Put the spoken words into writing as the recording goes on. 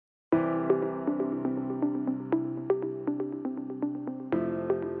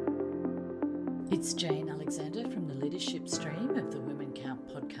It's Jane Alexander from the leadership stream of the Women Count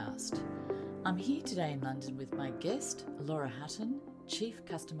podcast. I'm here today in London with my guest, Laura Hutton, Chief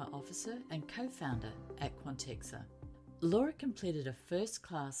Customer Officer and co-founder at Quantexa. Laura completed a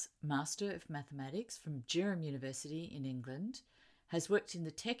first-class Master of Mathematics from Durham University in England, has worked in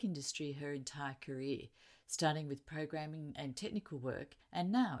the tech industry her entire career, starting with programming and technical work,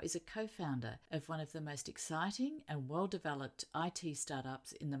 and now is a co-founder of one of the most exciting and well-developed IT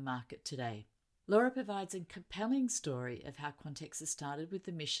startups in the market today. Laura provides a compelling story of how Quantexa started with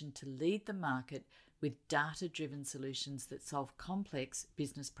the mission to lead the market with data-driven solutions that solve complex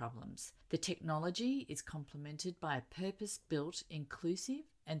business problems. The technology is complemented by a purpose-built, inclusive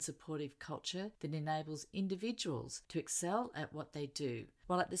and supportive culture that enables individuals to excel at what they do,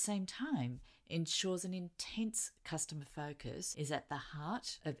 while at the same time ensures an intense customer focus is at the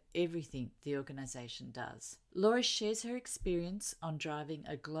heart of everything the organisation does. Laura shares her experience on driving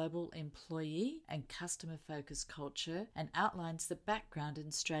a global employee and customer-focused culture and outlines the background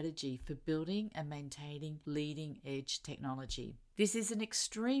and strategy for building and maintaining leading-edge technology. This is an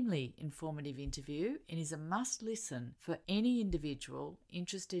extremely informative interview and is a must-listen for any individual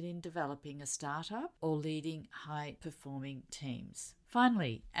interested in developing a startup or leading high-performing teams.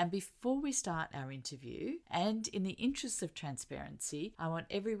 Finally, and before we start our interview, and in the interest of transparency, I want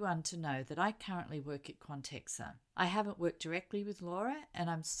everyone to know that I currently work at Quantexa. I haven't worked directly with Laura, and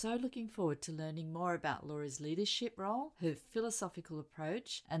I'm so looking forward to learning more about Laura's leadership role, her philosophical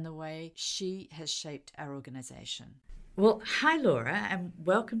approach, and the way she has shaped our organisation. Well, hi Laura, and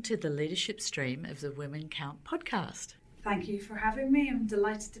welcome to the leadership stream of the Women Count podcast. Thank you for having me. I'm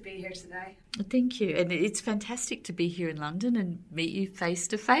delighted to be here today. Thank you. And it's fantastic to be here in London and meet you face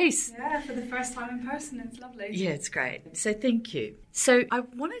to face. Yeah, for the first time in person. It's lovely. Yeah, it's great. So thank you. So I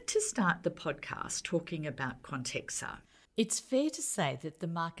wanted to start the podcast talking about Quantexa. It's fair to say that the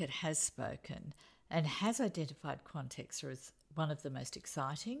market has spoken and has identified Quantexa as one of the most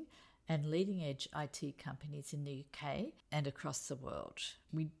exciting and leading-edge IT companies in the UK and across the world.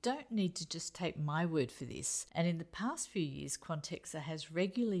 We don't need to just take my word for this. And in the past few years, Quantexa has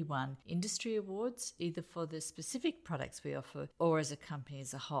regularly won industry awards, either for the specific products we offer or as a company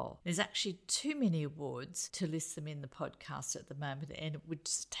as a whole. There's actually too many awards to list them in the podcast at the moment, and it would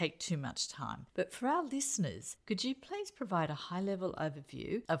just take too much time. But for our listeners, could you please provide a high-level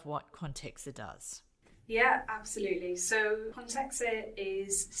overview of what Quantexa does? Yeah, absolutely. So Quantexa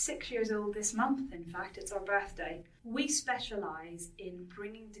is 6 years old this month. In fact, it's our birthday. We specialise in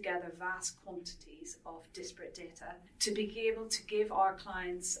bringing together vast quantities of disparate data to be able to give our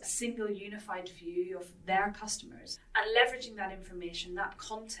clients a single unified view of their customers. And leveraging that information, that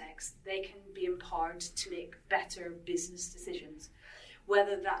context, they can be empowered to make better business decisions.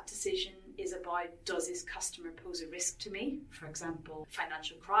 Whether that decision is about, does this customer pose a risk to me? For example,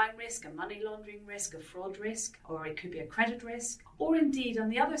 financial crime risk, a money laundering risk, a fraud risk, or it could be a credit risk. Or indeed on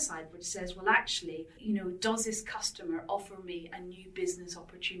the other side, which says, well, actually, does this customer offer me a new business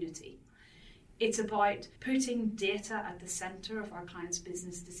opportunity? It's about putting data at the centre of our clients'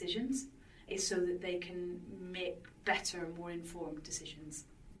 business decisions so that they can make better, more informed decisions.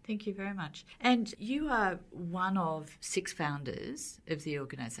 Thank you very much. And you are one of 6 founders of the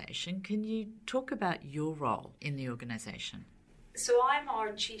organisation. Can you talk about your role in the organisation? So I'm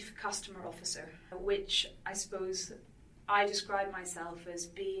our Chief Customer Officer, which I suppose I describe myself as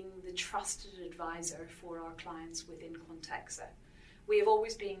being the trusted advisor for our clients within Quantexa. We have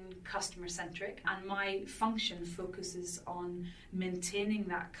always been customer-centric, and my function focuses on maintaining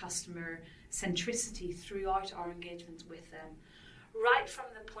that customer centricity throughout our engagements with them. Right from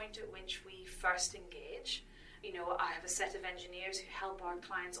the point at which we first engage, I have a set of engineers who help our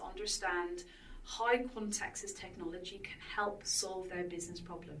clients understand how Quantexa's technology can help solve their business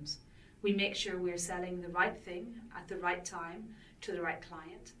problems. We make sure we're selling the right thing at the right time to the right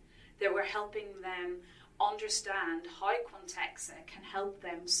client, that we're helping them understand how Quantexa can help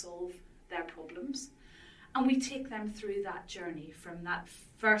them solve their problems. And we take them through that journey from that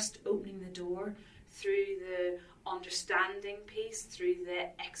first opening the door through the understanding piece, through the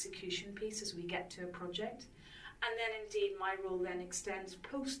execution piece as we get to a project. And then indeed my role then extends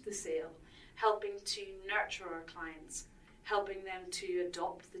post the sale, helping to nurture our clients, helping them to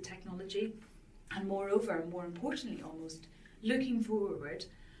adopt the technology, and moreover, more importantly almost, looking forward,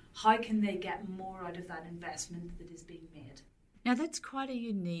 how can they get more out of that investment that is being made? Now, that's quite a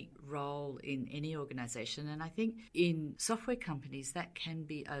unique role in any organisation, and I think in software companies that can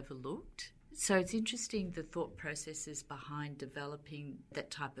be overlooked. So it's interesting the thought processes behind developing that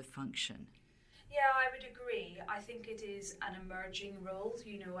type of function. Yeah, I would agree. I think it is an emerging role.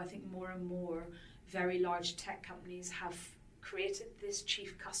 I think more and more very large tech companies have created this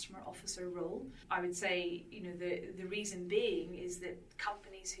Chief Customer Officer role. I would say, the reason being is that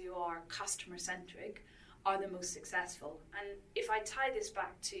companies who are customer-centric are the most successful. And if I tie this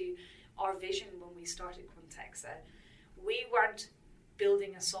back to our vision when we started Quantexa, we weren't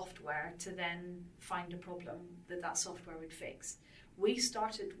building a software to then find a problem that software would fix. We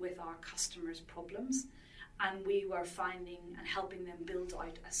started with our customers' problems, and we were finding and helping them build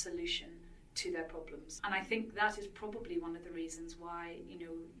out a solution to their problems. And I think that is probably one of the reasons why,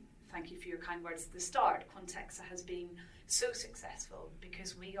 thank you for your kind words at the start, Quantexa has been so successful,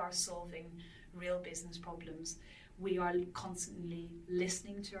 because we are solving real business problems. We are constantly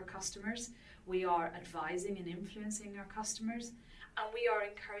listening to our customers. We are advising and influencing our customers, and we are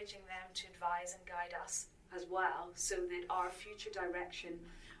encouraging them to advise and guide us as well, so that our future direction,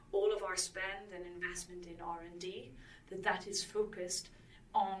 all of our spend and investment in R&D, that is focused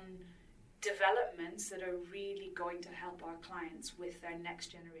on developments that are really going to help our clients with their next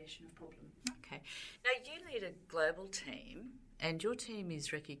generation of problem. Okay. Now, you lead a global team, and your team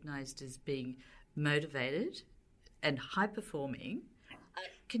is recognised as being motivated and high-performing.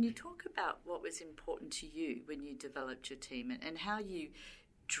 Can you talk about what was important to you when you developed your team and how you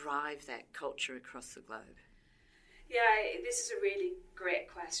drive that culture across the globe? Yeah, this is a really great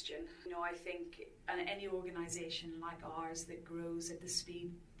question. I think any organisation like ours that grows at the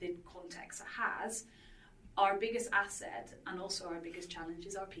speed that Quantexa has, our biggest asset and also our biggest challenge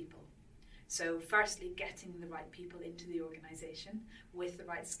is our people. So firstly, getting the right people into the organisation with the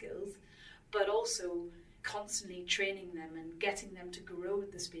right skills, but also constantly training them and getting them to grow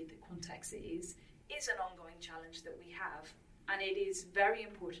at the speed that Quantexa is an ongoing challenge that we have. And it is very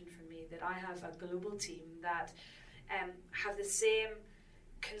important for me that I have a global team that have the same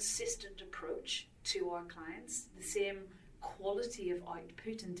consistent approach to our clients, the same quality of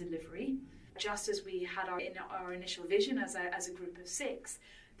output and delivery, just as we had our initial vision as a group of 6,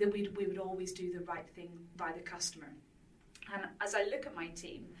 that we would always do the right thing by the customer. And as I look at my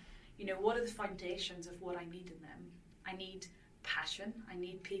team, what are the foundations of what I need in them? I need passion. I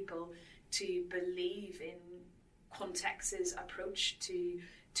need people to believe in Quantexa's approach to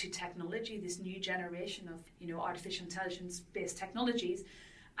technology, this new generation of artificial intelligence-based technologies.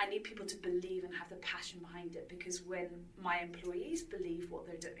 I need people to believe and have the passion behind it, because when my employees believe what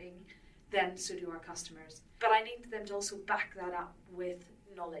they're doing, then so do our customers. But I need them to also back that up with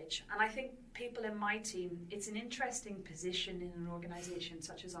knowledge. And I think people in my team, it's an interesting position in an organisation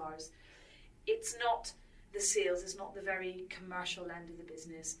such as ours. It's not the sales, it's not the very commercial end of the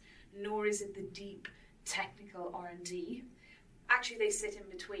business, nor is it the deep technical R&D. Actually, they sit in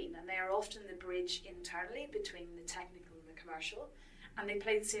between, and they are often the bridge internally between the technical and the commercial, and they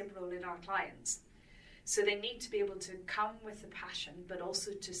play the same role in our clients. So they need to be able to come with the passion, but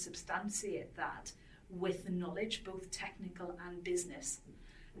also to substantiate that with the knowledge, both technical and business,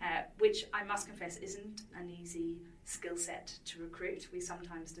 which I must confess isn't an easy skill set to recruit. We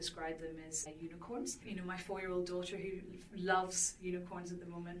sometimes describe them as unicorns. My 4-year-old daughter, who loves unicorns at the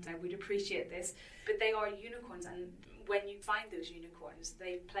moment, would appreciate this, but they are unicorns, and when you find those unicorns,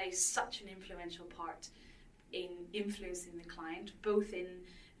 they play such an influential part in influencing the client, both in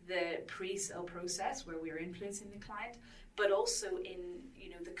the pre-sale process where we are influencing the client, but also in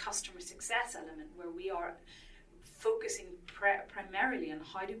the customer success element, where we are focusing primarily on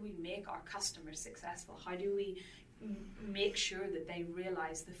how do we make our customers successful, how do we make sure that they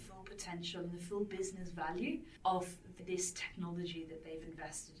realize the full potential and the full business value of this technology that they've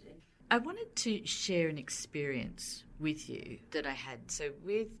invested in. I wanted to share an experience with you that I had. So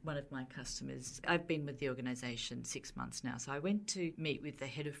with one of my customers, I've been with the organisation 6 months now. So I went to meet with the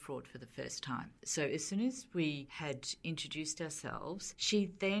head of fraud for the first time. So as soon as we had introduced ourselves, she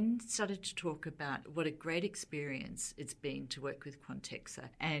then started to talk about what a great experience it's been to work with Quantexa.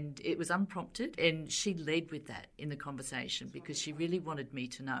 And it was unprompted, and she led with that in the conversation because she really wanted me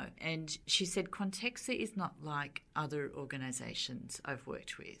to know. And she said, Quantexa is not like other organisations I've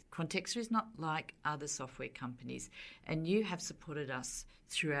worked with. Quantexa is not like other software companies. And you have supported us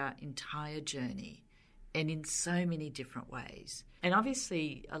through our entire journey and in so many different ways. And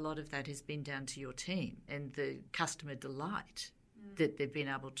obviously, a lot of that has been down to your team and the customer delight that they've been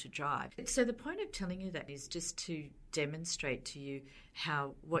able to drive. So the point of telling you that is just to demonstrate to you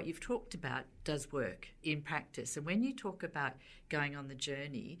how what you've talked about does work in practice. And when you talk about going on the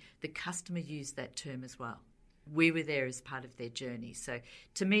journey, the customer used that term as well. We were there as part of their journey. So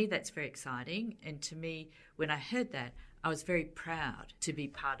to me, that's very exciting. And to me, when I heard that, I was very proud to be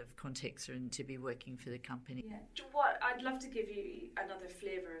part of Quantexa and to be working for the company. Yeah. What I'd love to give you another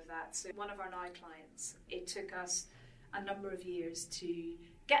flavour of that. So one of our now clients, it took us a number of years to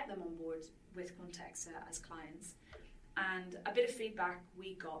get them on board with Quantexa as clients. And a bit of feedback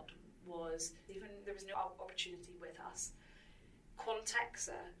we got was, even there was no opportunity with us,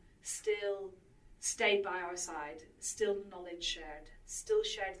 Quantexa still stayed by our side, still knowledge shared, still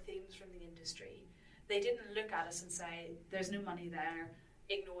shared themes from the industry. They didn't look at us and say, there's no money there,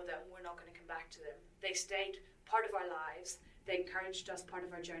 ignore them, we're not going to come back to them. They stayed part of our lives, they encouraged us part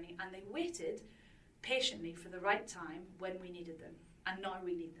of our journey, and they waited patiently for the right time when we needed them. And now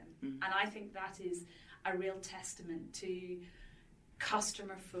we need them. Mm. And I think that is a real testament to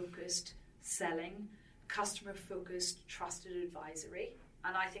customer-focused selling, customer-focused trusted advisory.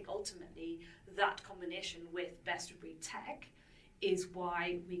 And I think ultimately that combination with best-of-breed tech is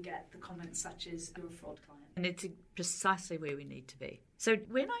why we get the comments such as your fraud client. And it's precisely where we need to be. So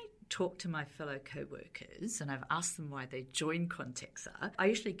when I talk to my fellow co-workers and I've asked them why they joined Quantexa, I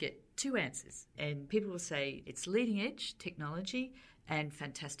usually get two answers. And people will say it's leading edge technology and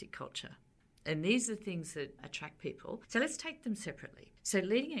fantastic culture. And these are things that attract people. So let's take them separately. So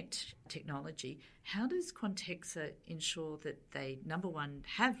leading edge technology, how does Quantexa ensure that they, number one,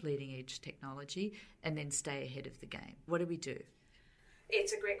 have leading edge technology and then stay ahead of the game? What do we do?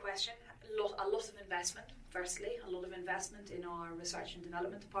 It's a great question. A lot of investment, firstly, a lot of investment in our research and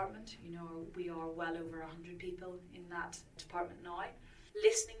development department. You know, we are well over 100 people in that department now.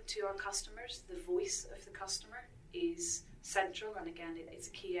 Listening to our customers, the voice of the customer is central, and again, it's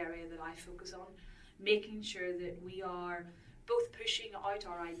a key area that I focus on, making sure that we are both pushing out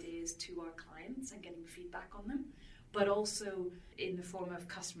our ideas to our clients and getting feedback on them, but also in the form of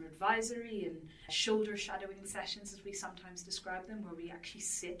customer advisory and shoulder shadowing sessions, as we sometimes describe them, where we actually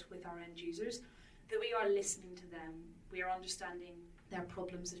sit with our end users, that we are listening to them, we are understanding their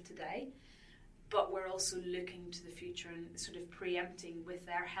problems of today, but we're also looking to the future and sort of preempting with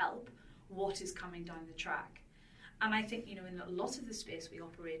their help what is coming down the track. And I think, you know, in a lot of the space we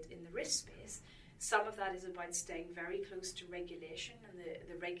operate in the risk space, some of that is about staying very close to regulation and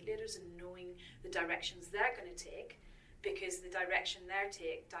the regulators and knowing the directions they're going to take, because the direction they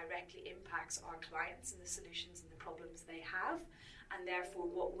take directly impacts our clients and the solutions and the problems they have, and therefore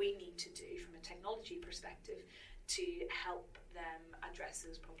what we need to do from a technology perspective to help them address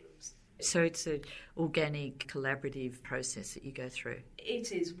those problems. So it's an organic, collaborative process that you go through?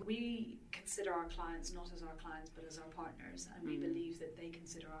 It is. We consider our clients not as our clients but as our partners, and we believe that they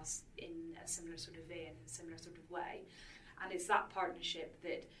consider us in a similar sort of vein, in a similar sort of way. And it's that partnership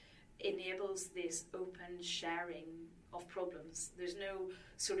that enables this open sharing of problems. There's no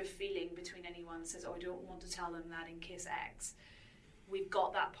sort of feeling between anyone that says, oh, I don't want to tell them that in case X. We've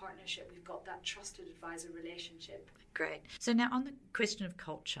got that partnership, we've got that trusted advisor relationship. Great. So now on the question of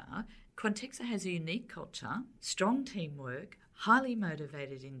culture, Quantexa has a unique culture, strong teamwork, highly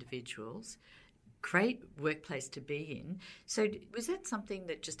motivated individuals, great workplace to be in. So was that something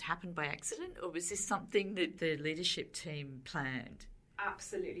that just happened by accident, or was this something that the leadership team planned?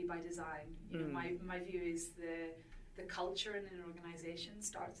 Absolutely by design. You know, my view is the culture in an organisation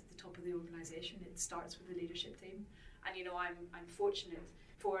starts at the top of the organisation. It starts with the leadership team. And, you know, I'm fortunate.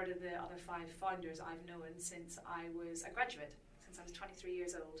 4 out of the other 5 founders I've known since I was a graduate, since I was 23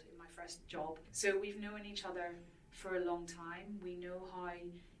 years old in my first job. So we've known each other for a long time. We know how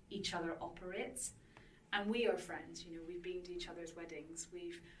each other operates. And we are friends. You know, we've been to each other's weddings.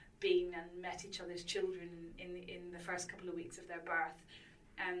 We've been and met each other's children in the first couple of weeks of their birth.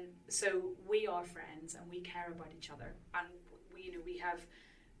 And so we are friends and we care about each other. And we have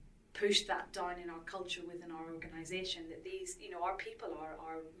pushed that down in our culture within our organisation, that these, you know, our people are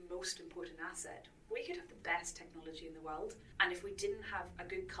our most important asset. We could have the best technology in the world, and if we didn't have a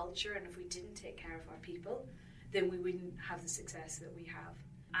good culture and if we didn't take care of our people, then we wouldn't have the success that we have.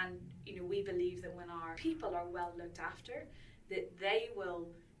 And, you know, we believe that when our people are well looked after, that they will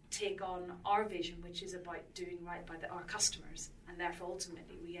take on our vision, which is about doing right by our customers, and therefore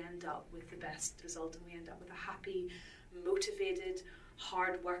ultimately we end up with the best result, and we end up with a happy, motivated,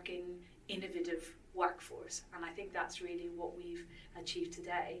 hard-working, innovative workforce. And I think that's really what we've achieved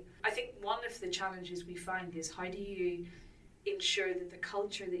today. I think one of the challenges we find is, how do you ensure that the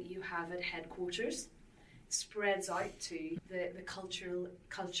culture that you have at headquarters spreads out to the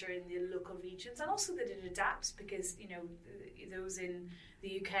culture in the local regions, and also that it adapts, because, you know, those in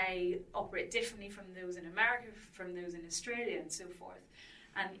the UK operate differently from those in America, from those in Australia, and so forth.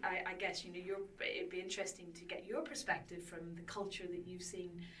 And I guess, you know, it'd be interesting to get your perspective from the culture that you've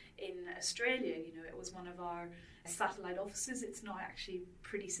seen in Australia. You know, it was one of our satellite offices. It's now actually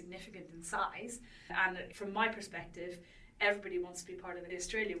pretty significant in size. And from my perspective, everybody wants to be part of the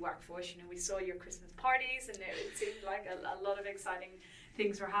Australia workforce. You know, we saw your Christmas parties, and it seemed like a lot of exciting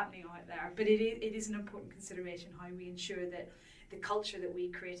things were happening out there. But it is an important consideration how we ensure that the culture that we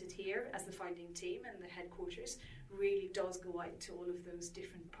created here as the founding team and the headquarters really does go out to all of those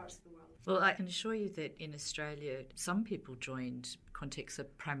different parts of the world. Well, I can assure you that in Australia, some people joined Quantexa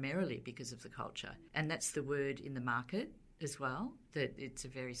primarily because of the culture. And that's the word in the market as well, that it's a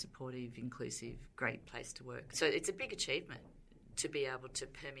very supportive, inclusive, great place to work. So it's a big achievement to be able to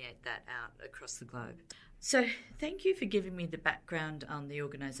permeate that out across the globe. So thank you for giving me the background on the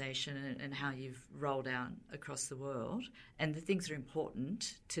organisation and how you've rolled out across the world and the things that are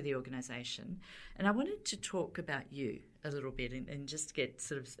important to the organisation. And I wanted to talk about you a little bit and just get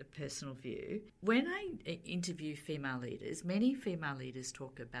sort of a personal view. When I interview female leaders, many female leaders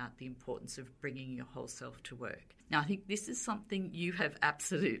talk about the importance of bringing your whole self to work. Now, I think this is something you have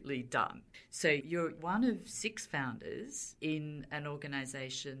absolutely done. So you're one of 6 founders in an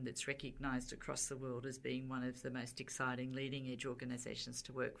organisation that's recognised across the world as being one of the most exciting leading-edge organisations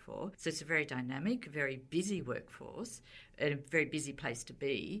to work for. So it's a very dynamic, very busy workforce, and a very busy place to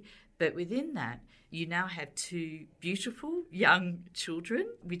be. But within that, you now have 2 beautiful young children,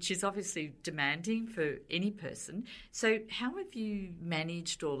 which is obviously demanding for any person. So how have you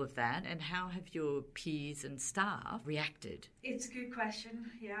managed all of that, and how have your peers and staff reacted? It's a good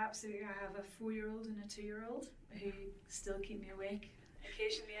question. Yeah, absolutely. I have a 4-year-old and a 2-year-old who still keep me awake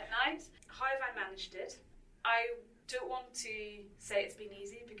occasionally at night. How have I managed it? I don't want to say it's been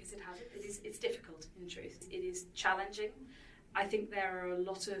easy because it hasn't. It's difficult, in truth. It is challenging. I think there are a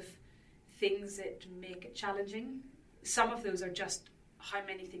lot of things that make it challenging. Some of those are just how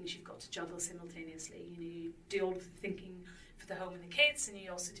many things you've got to juggle simultaneously. You do all of the thinking for the home and the kids, and you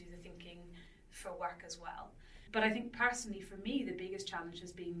also do the thinking for work as well. But I think personally for me, the biggest challenge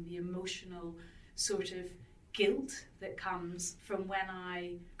has been the emotional sort of guilt that comes from when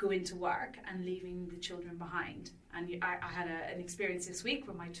I go into work and leaving the children behind. And I had an experience this week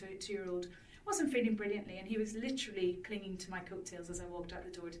where my 2-year-old wasn't feeling brilliantly, and he was literally clinging to my coattails as I walked out the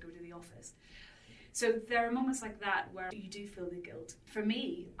door to go to the office. So there are moments like that where you do feel the guilt. For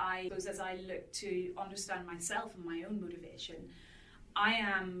me, I suppose as I look to understand myself and my own motivation, I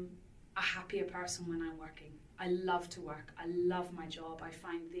am a happier person when I'm working. I love to work. I love my job. I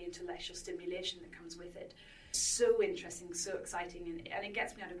find the intellectual stimulation that comes with it so interesting, so exciting, and it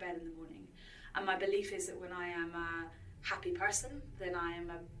gets me out of bed in the morning. And my belief is that when I am a happy person, then I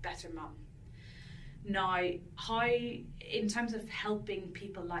am a better mum. Now, how, in terms of helping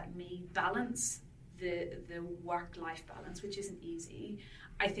people like me balance the work-life balance, which isn't easy,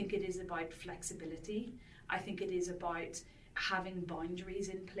 I think it is about flexibility. I think it is about having boundaries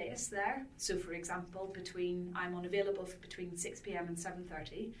in place there. So, for example, I'm unavailable between 6 p.m. and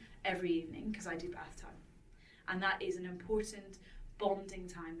 7:30 every evening because I do bath time. And that is an important bonding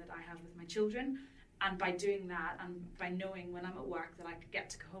time that I have with my children. And by doing that, and by knowing when I'm at work that I could get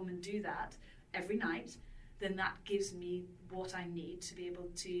to go home and do that every night, then that gives me what I need to be able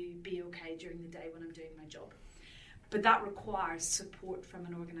to be okay during the day when I'm doing my job. But that requires support from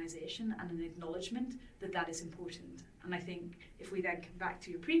an organisation and an acknowledgement that that is important. And I think if we then come back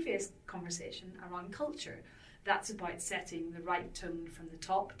to your previous conversation around culture, that's about setting the right tone from the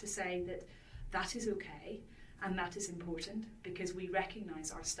top to say that that is okay and that is important, because we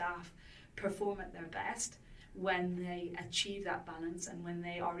recognise our staff perform at their best when they achieve that balance and when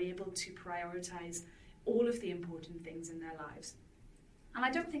they are able to prioritise all of the important things in their lives. And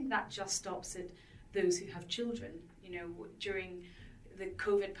I don't think that just stops at those who have children. During the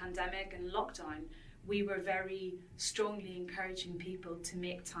COVID pandemic and lockdown, we were very strongly encouraging people to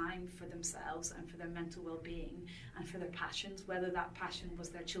make time for themselves and for their mental well-being and for their passions, whether that passion was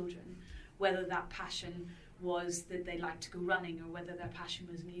their children, whether that passion was that they liked to go running, or whether their passion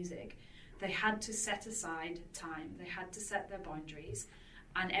was music. They had to set aside time, they had to set their boundaries,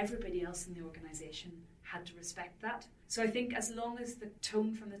 and everybody else in the organisation had to respect that. So I think as long as the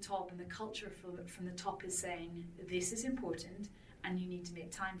tone from the top and the culture from the top is saying this is important and you need to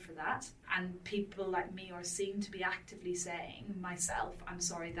make time for that, and people like me are seen to be actively saying, myself, I'm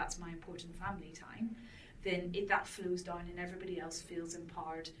sorry, that's my important family time, then that flows down and everybody else feels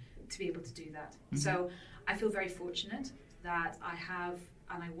empowered to be able to do that. Mm-hmm. So I feel very fortunate that I have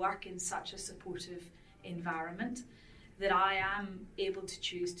and I work in such a supportive environment that I am able to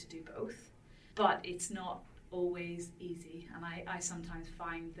choose to do both. But it's not always easy, and I sometimes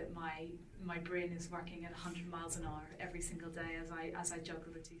find that my brain is working at 100 miles an hour every single day as I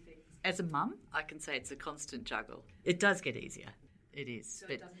juggle the two things. As a mum, I can say it's a constant juggle. It does get easier. It is. So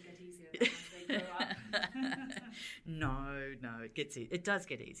it doesn't get easier as they grow up? No, it does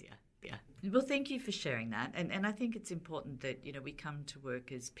get easier. Yeah. Well, thank you for sharing that. And I think it's important that, we come to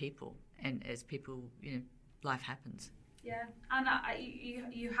work as people, and as people, life happens. Yeah, and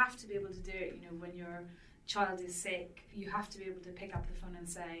you have to be able to do it, when you're child is sick, you have to be able to pick up the phone and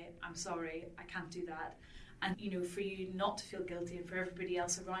say, I'm sorry, I can't do that. And, for you not to feel guilty and for everybody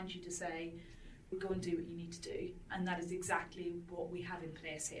else around you to say, go and do what you need to do. And that is exactly what we have in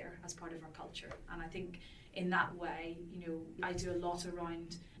place here as part of our culture. And I think in that way, I do a lot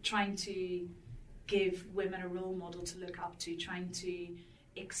around trying to give women a role model to look up to, trying to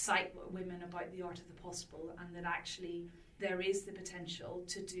excite women about the art of the possible, and that actually there is the potential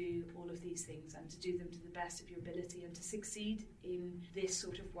to do all of these things and to do them to the best of your ability and to succeed in this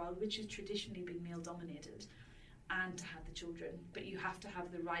sort of world, which has traditionally been male dominated, and to have the children. But you have to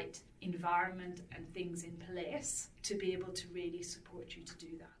have the right environment and things in place to be able to really support you to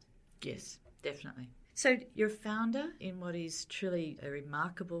do that. Yes, definitely. So you're a founder in what is truly a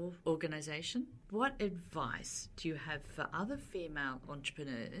remarkable organisation. What advice do you have for other female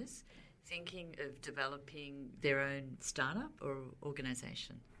entrepreneurs thinking of developing their own startup or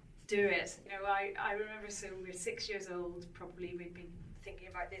organisation? Do it. I remember, so we were 6 years old, probably we'd been thinking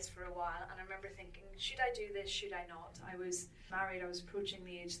about this for a while, and I remember thinking, should I do this, should I not? I was married, I was approaching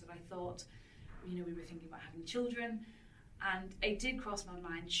the age that I thought, we were thinking about having children, and it did cross my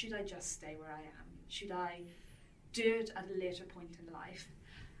mind, should I just stay where I am? Should I do it at a later point in life?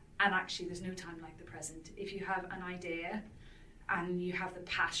 And actually, there's no time like the present. If you have an idea and you have the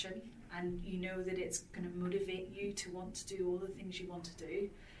passion and you know that it's going to motivate you to want to do all the things you want to do,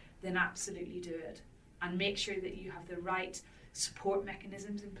 then absolutely do it. And make sure that you have the right support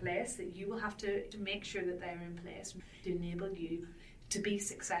mechanisms in place, that you will have to make sure that they're in place to enable you to be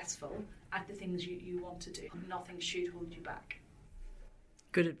successful at the things you want to do. Nothing should hold you back.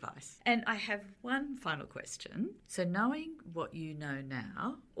 Good advice. And I have one final question. So knowing what you know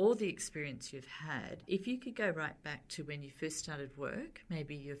now, all the experience you've had, if you could go right back to when you first started work,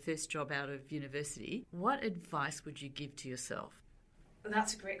 maybe your first job out of university, what advice would you give to yourself?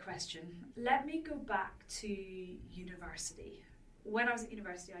 That's a great question. Let me go back to university. When I was at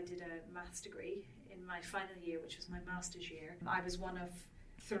university, I did a maths degree in my final year, which was my master's year. I was one of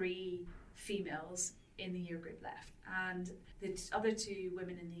 3 females in the year group left, and the other 2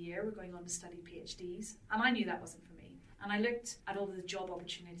 women in the year were going on to study PhDs, and I knew that wasn't for me. And I looked at all of the job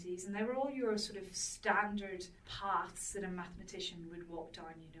opportunities, and they were all your sort of standard paths that a mathematician would walk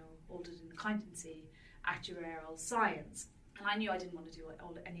down, audit and accountancy, actuarial, science. And I knew I didn't want to do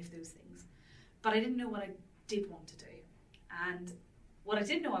any of those things, but I didn't know what I did want to do. And what I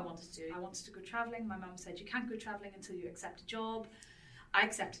did know I wanted to do, I wanted to go travelling. My mum said, you can't go travelling until you accept a job. I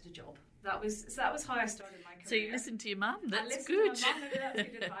accepted a job. That was how I started my career. So you listened to your mum? That's good. good. I listened to my mum, that's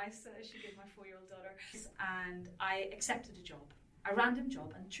good advice she gave my 4-year-old daughter. And I accepted a job, a random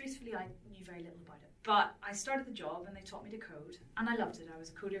job, and truthfully I knew very little about it. But I started the job and they taught me to code, and I loved it. I was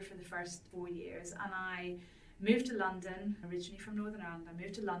a coder for the first 4 years, and I moved to London, originally from Northern Ireland. I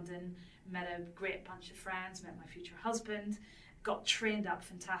moved to London, met a great bunch of friends, met my future husband, got trained up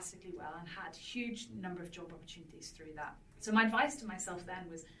fantastically well, and had a huge number of job opportunities through that. So my advice to myself then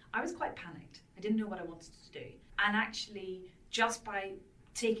was, I was quite panicked. I didn't know what I wanted to do. And actually, just by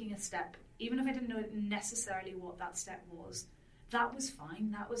taking a step, even if I didn't know necessarily what that step was, that was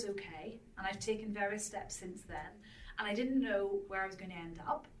fine, that was okay. And I've taken various steps since then. And I didn't know where I was going to end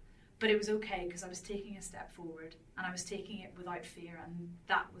up, but it was okay because I was taking a step forward and I was taking it without fear, and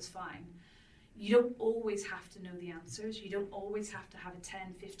that was fine. You don't always have to know the answers. You don't always have to have a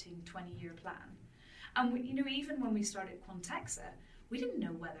 10, 15, 20-year plan. And even when we started Quantexa, we didn't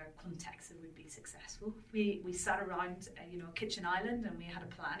know whether Quantexa would be successful. We sat around a kitchen island and we had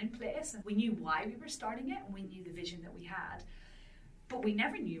a plan in place, and we knew why we were starting it and we knew the vision that we had. But we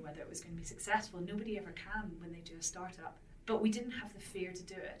never knew whether it was going to be successful. Nobody ever can when they do a startup. But we didn't have the fear to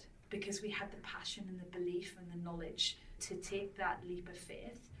do it because we had the passion and the belief and the knowledge to take that leap of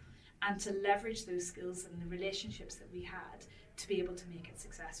faith and to leverage those skills and the relationships that we had to be able to make it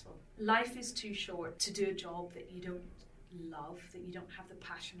successful. Life is too short to do a job that you don't love, that you don't have the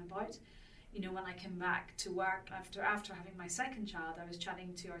passion about. When I came back to work after having my second child, I was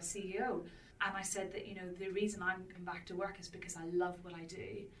chatting to our CEO, and I said that, the reason I'm coming back to work is because I love what I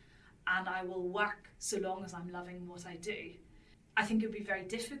do, and I will work so long as I'm loving what I do. I think it would be very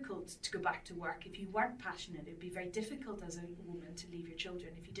difficult to go back to work if you weren't passionate. It would be very difficult as a woman to leave your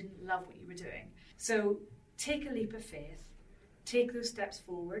children if you didn't love what you were doing. So take a leap of faith, take those steps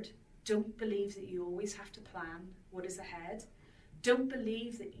forward. Don't believe that you always have to plan what is ahead. Don't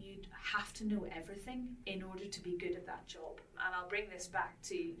believe that you have to know everything in order to be good at that job. And I'll bring this back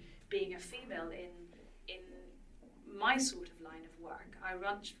to being a female in my sort of line of work. I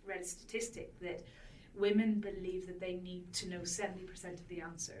read a statistic that women believe that they need to know 70% of the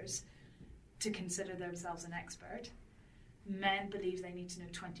answers to consider themselves an expert. men believe they need to know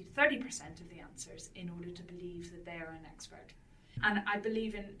 20 to 30% of the answers in order to believe that they are an expert. And I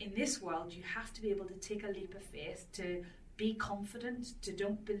believe in this world, you have to be able to take a leap of faith, to be confident, to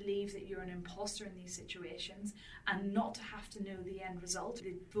don't believe that you're an imposter in these situations, and not to have to know the end result,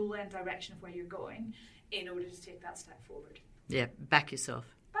 the full end direction of where you're going, in order to take that step forward. Yeah, back yourself.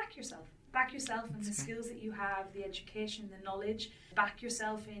 Back yourself. Back yourself in the skills that you have, the education, the knowledge. Back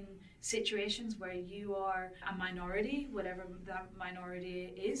yourself in situations where you are a minority, whatever that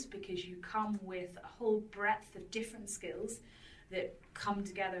minority is, because you come with a whole breadth of different skills that come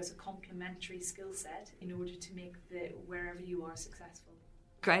together as a complementary skill set in order to make wherever you are successful.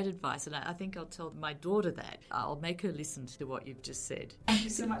 Great advice, and I think I'll tell my daughter that. I'll make her listen to what you've just said. Thank you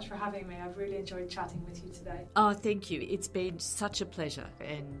so much for having me. I've really enjoyed chatting with you today. Oh, thank you. It's been such a pleasure,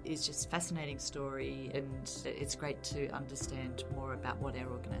 and it's just a fascinating story, and it's great to understand more about what our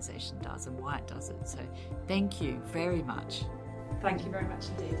organisation does and why it does it. So thank you very much. Thank you very much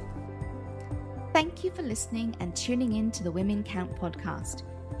indeed. Thank you for listening and tuning in to the Women Count podcast.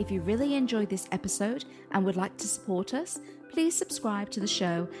 If you really enjoyed this episode and would like to support us, please subscribe to the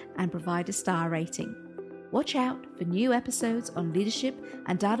show and provide a star rating. Watch out for new episodes on leadership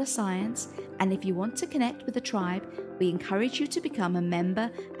and data science, and if you want to connect with the tribe, we encourage you to become a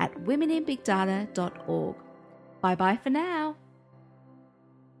member at womeninbigdata.org. Bye bye for now.